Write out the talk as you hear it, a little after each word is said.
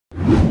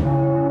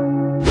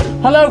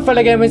Hello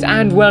fellow gamers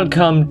and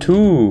welcome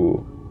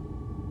to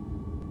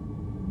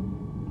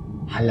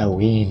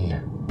Halloween.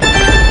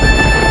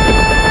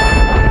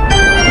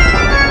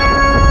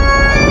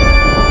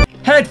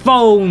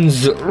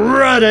 Headphones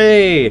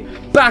ready,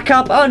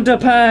 backup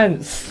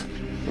underpants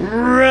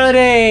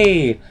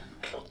ready,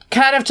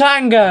 can of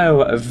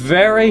tango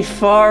very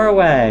far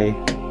away.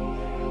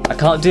 I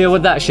can't deal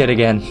with that shit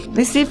again.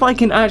 Let's see if I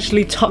can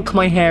actually tuck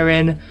my hair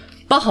in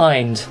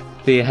behind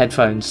the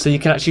headphones so you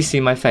can actually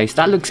see my face.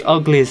 That looks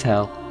ugly as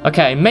hell.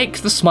 Okay, make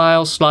the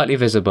smile slightly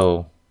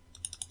visible.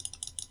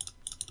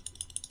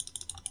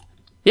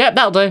 Yep,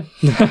 that'll do.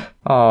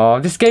 Oh,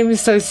 this game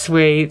is so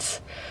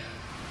sweet.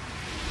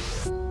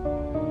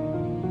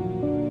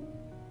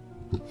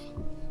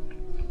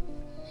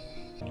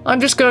 I'm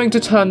just going to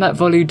turn that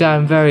volume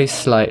down very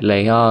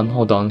slightly.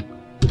 Hold on.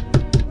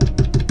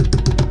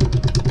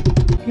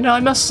 You know, I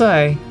must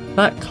say,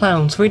 that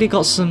clown's really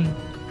got some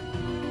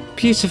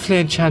beautifully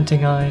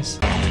enchanting eyes.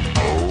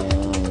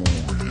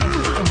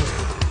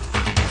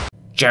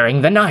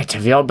 During the night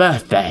of your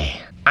birthday,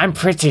 I'm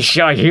pretty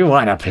sure you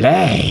wanna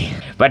play,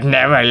 but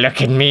never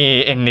look at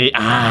me in the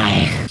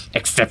eye,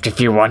 except if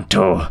you want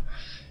to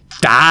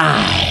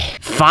die.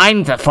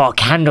 Find the 4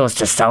 candles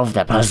to solve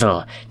the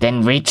puzzle,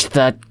 then reach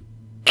the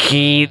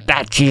key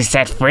that you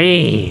set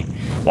free.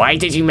 Why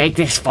did you make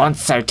this font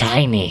so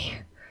tiny?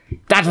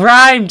 That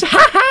rhymed!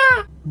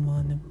 Haha!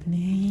 Wanna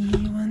play,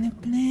 wanna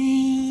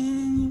play.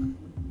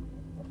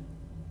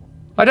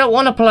 I don't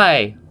want to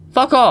play.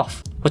 Fuck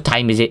off. What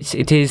time is it?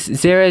 It is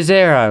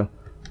 00.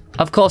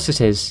 Of course it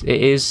is. It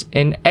is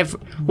in every...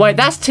 Wait,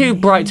 that's too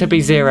bright to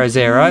be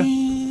 00.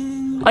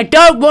 I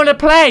don't want to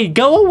play.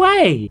 Go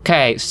away.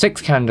 Okay,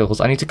 6 candles.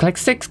 I need to collect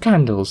 6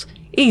 candles.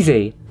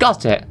 Easy.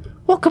 Got it.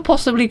 What could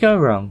possibly go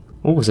wrong?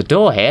 Oh, there's a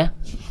door here.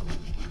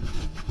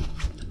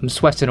 I'm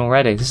sweating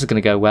already. This is going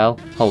to go well.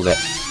 Hold it.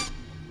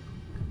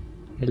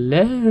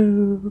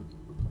 Hello?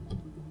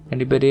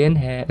 Anybody in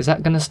here? Is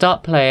that going to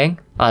start playing?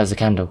 Ah, there's a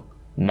candle.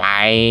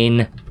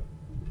 9.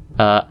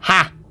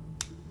 Ha!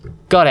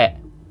 Got it.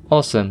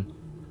 Awesome.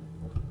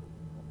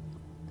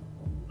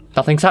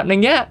 Nothing's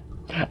happening yet.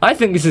 I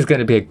think this is going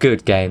to be a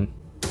good game.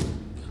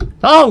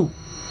 Oh!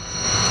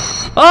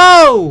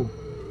 Oh!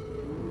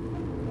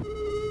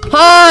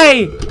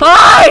 Hi!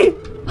 Hi!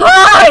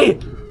 Hi!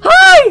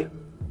 Hi!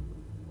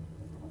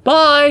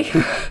 Bye!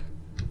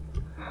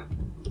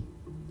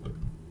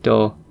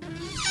 Door.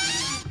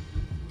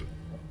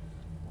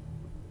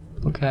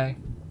 Okay.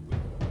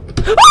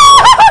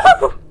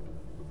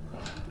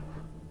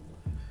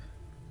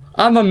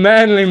 I'm a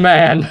manly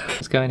man.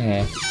 Let's go in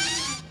here.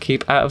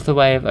 Keep out of the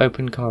way of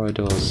open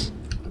corridors.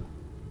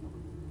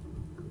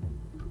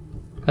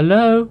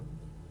 Hello?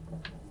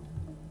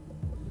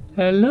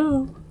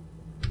 Hello?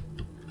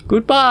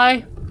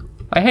 Goodbye.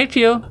 I hate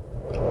you.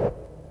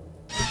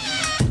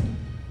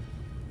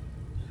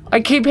 I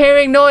keep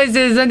hearing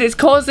noises and it's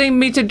causing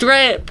me to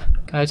drip.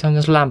 Can I turn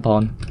this lamp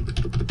on?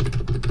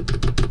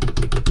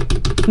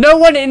 No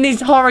one in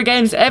these horror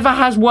games ever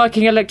has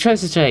working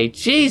electricity.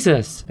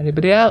 Jesus.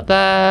 Anybody out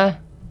there?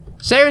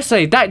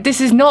 Seriously,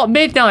 this is not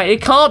midnight.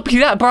 It can't be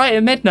that bright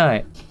at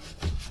midnight.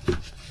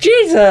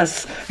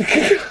 Jesus.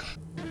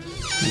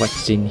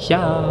 What's in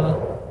here?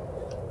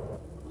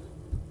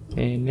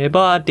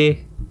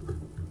 Anybody?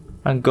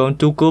 I'm going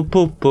to go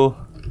poo-poo.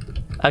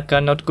 I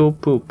cannot go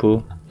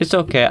poo-poo. It's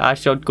okay, I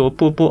shall go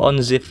poo-poo on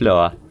the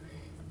floor.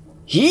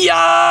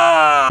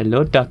 Yeah!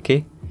 Hello,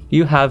 ducky.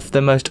 You have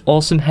the most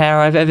awesome hair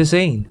I've ever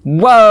seen.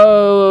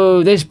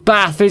 Whoa! This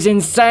bath is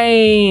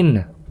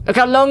insane! Look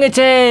how long it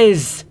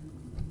is!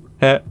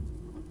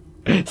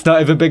 It's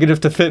not even big enough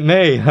to fit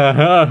me.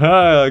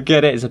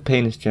 Get it? It's a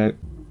penis joke.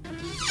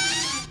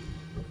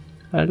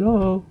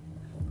 Hello?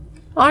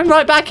 I'm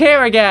right back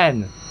here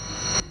again!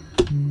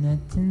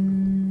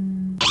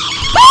 Nothing.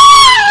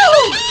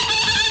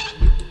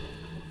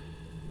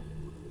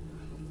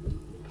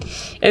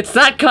 It's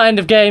that kind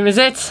of game, is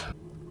it?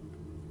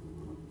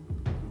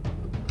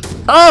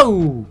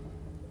 Oh!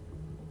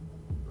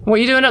 What are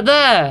you doing up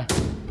there?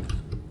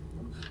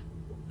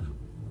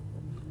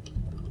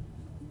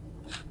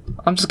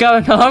 I'm just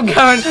going. I'm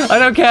going. I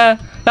don't care.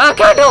 Ah,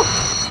 candle!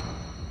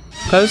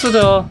 Close the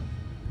door.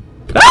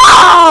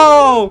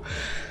 Oh!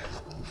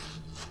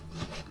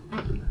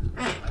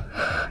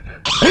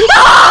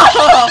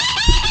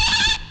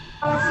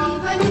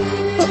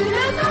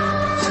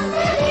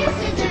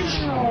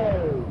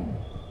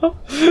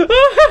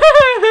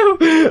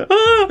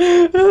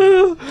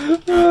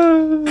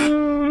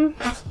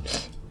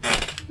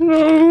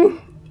 No.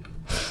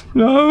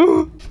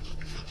 No.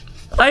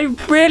 I'm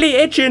really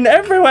itching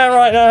everywhere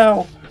right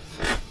now.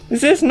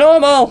 Is this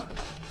normal?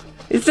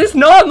 Is this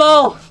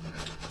normal?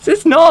 Is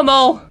this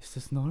normal? Is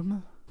this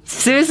normal?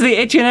 Seriously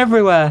itching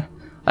everywhere.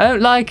 I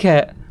don't like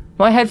it.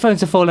 My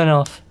headphones are falling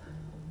off.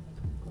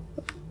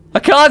 I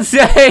can't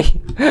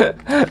see.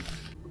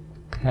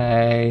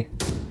 Okay.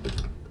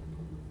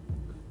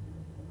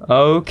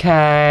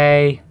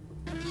 Okay.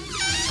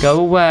 Go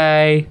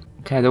away.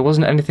 Okay, there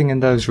wasn't anything in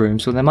those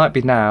rooms, so there might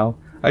be now.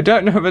 I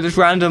don't know if it's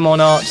random or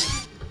not.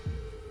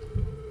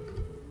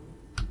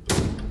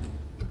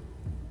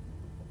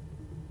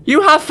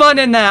 You have fun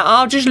in there.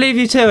 I'll just leave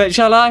you to it,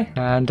 shall I?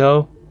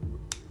 Candle.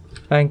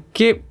 Thank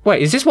you.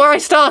 Wait, is this where I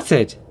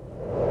started?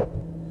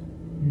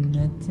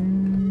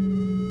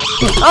 Nothing.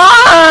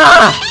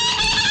 Ah!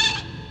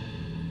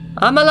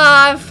 I'm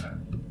alive.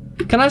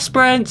 Can I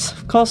sprint?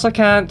 Of course I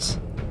can't.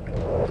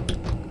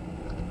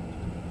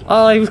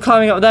 Oh, he was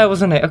climbing up there,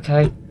 wasn't it?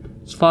 Okay.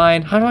 It's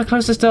fine. How do I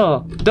close this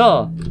door?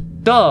 Door.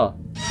 Door.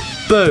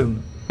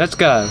 Boom. Let's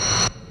go.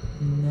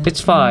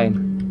 It's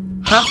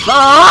fine. Have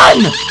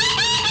fun!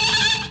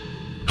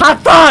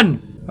 Have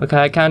fun!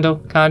 Okay, candle,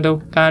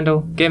 candle,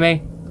 candle.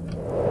 Gimme.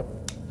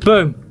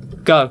 Boom.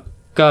 Go.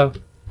 Go.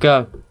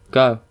 Go.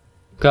 Go.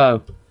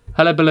 Go.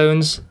 Hello,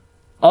 balloons.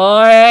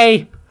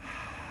 Oi!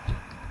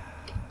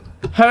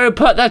 Who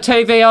put the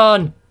TV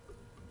on?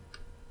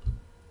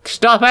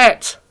 Stop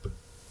it!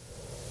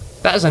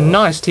 That is a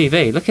nice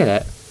TV. Look at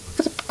it.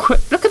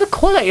 Look at the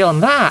quality on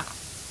that.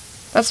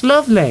 That's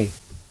lovely.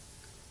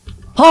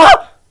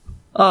 Huh?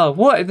 Oh,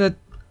 what the...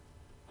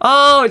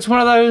 Oh, it's one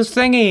of those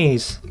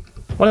thingies.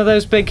 One of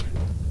those big...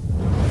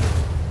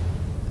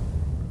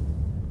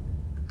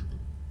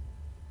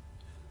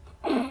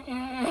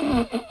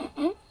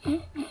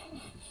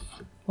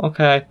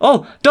 Okay.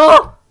 Oh,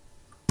 door!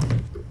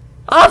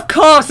 Of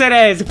course it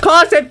is! Of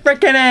course it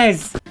frickin'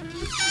 is!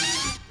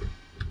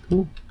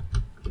 Ooh.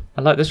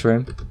 I like this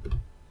room.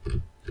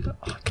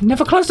 I can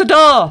never close the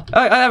door!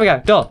 Oh, there we go.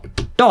 Door.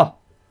 Door.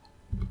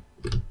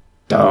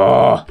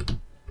 Door.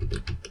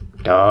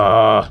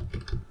 Door.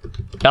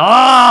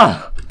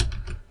 Door!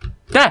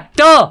 There!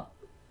 Door!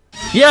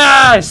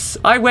 Yes!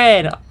 I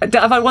win!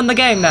 Have I won the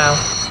game now?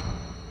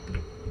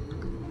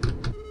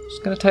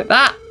 Just gonna take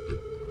that.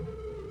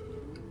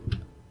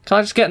 Can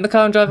I just get in the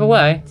car and drive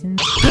away?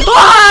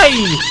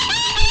 Why?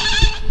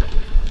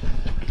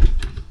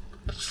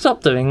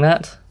 Stop doing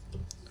that.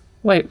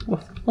 Wait,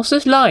 what's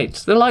this light?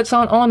 The lights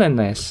aren't on in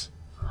this.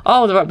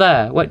 Oh, they're up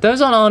there. Wait,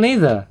 those aren't on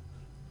either.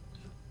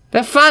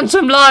 They're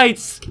phantom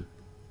lights!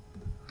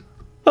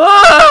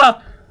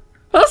 Ah!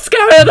 That's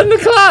scarier than the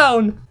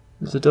clown!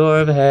 There's a door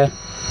over here.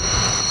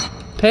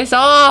 Piss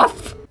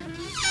off!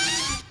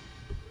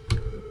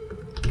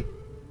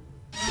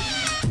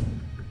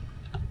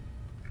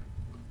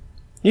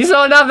 You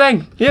saw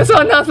nothing! You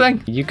saw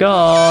nothing! You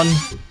gone.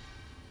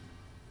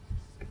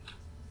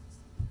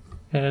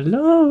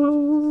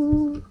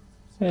 Hello?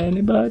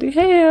 Anybody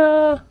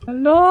here?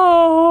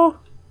 Hello?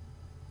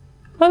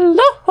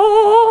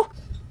 Hello?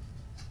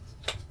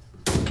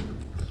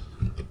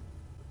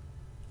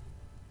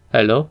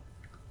 Hello?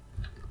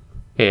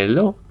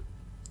 Hello?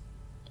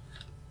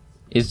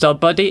 Is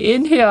somebody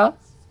in here?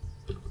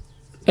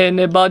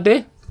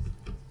 Anybody?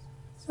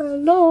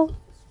 Hello?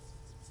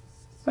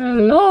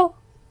 Hello?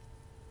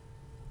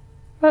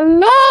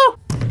 Hello?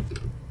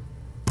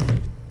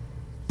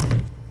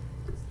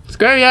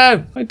 Screw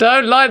you! I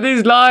don't like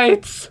these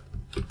lights!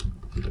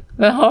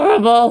 They're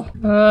horrible!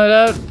 I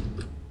don't...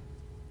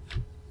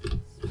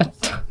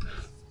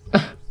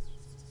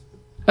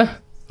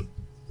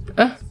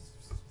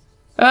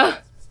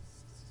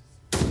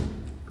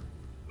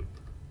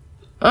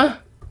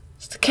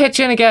 It's the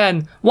kitchen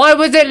again! Why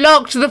was it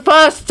locked the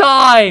first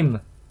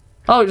time?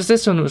 Oh, it was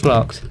this one that was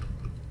locked.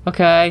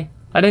 Okay.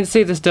 I didn't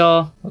see this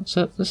door. What's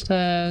up the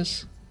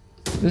stairs?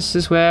 This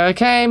is where I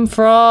came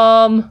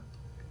from.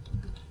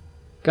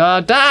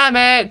 God damn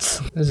it!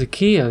 There's a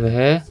key over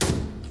here.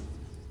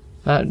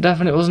 That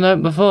definitely wasn't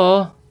open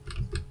before.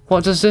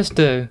 What does this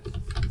do?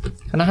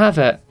 Can I have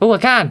it? Oh, I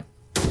can!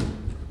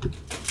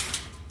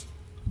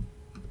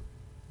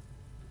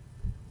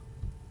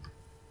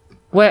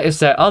 Where is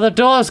there? Are the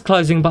doors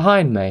closing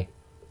behind me?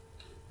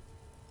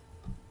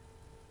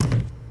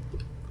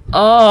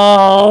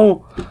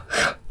 Oh!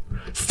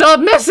 Stop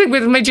messing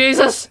with me,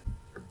 Jesus!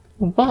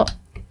 What?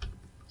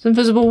 It's an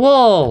invisible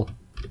wall.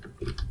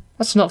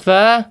 That's not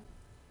fair.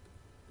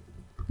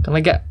 Can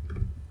I get...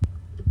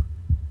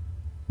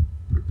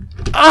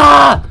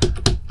 Ah!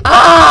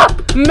 Ah!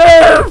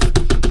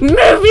 Move!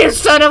 Move, you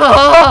son of a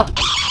whore!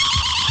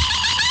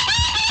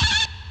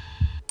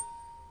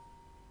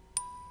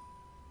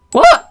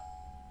 What?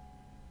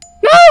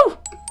 No!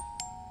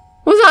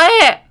 Was that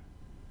it?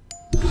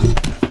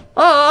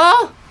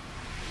 Oh!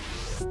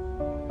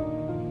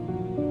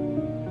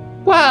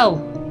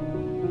 Well,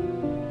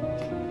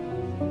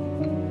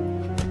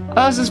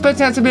 I was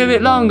expecting that to be a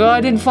bit longer.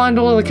 I didn't find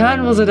all the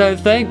candles, I don't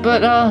think, but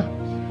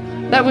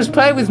that was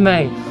Play With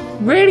Me.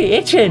 Really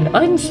itching.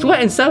 I'm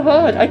sweating so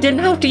hard. I didn't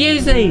have to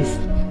use these.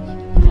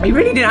 I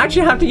really didn't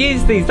actually have to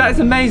use these. That is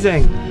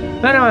amazing.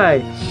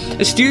 Anyway,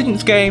 a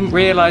student's game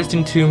realised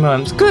in 2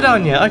 months. Good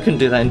on you. I couldn't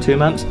do that in 2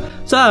 months.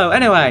 So,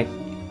 anyway,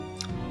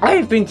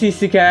 I've been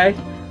TCK.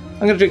 I'm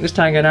going to drink this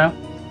Tango now.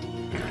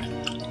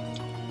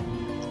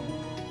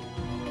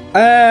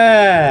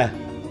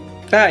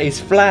 That is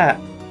flat.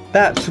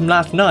 That's from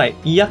last night.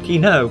 Yucky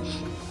no.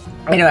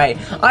 Anyway,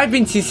 I've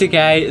been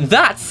TCK.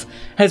 That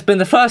has been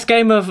the first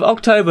game of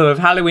October of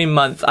Halloween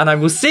month, and I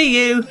will see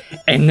you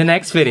in the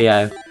next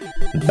video.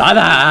 Bye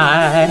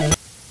bye.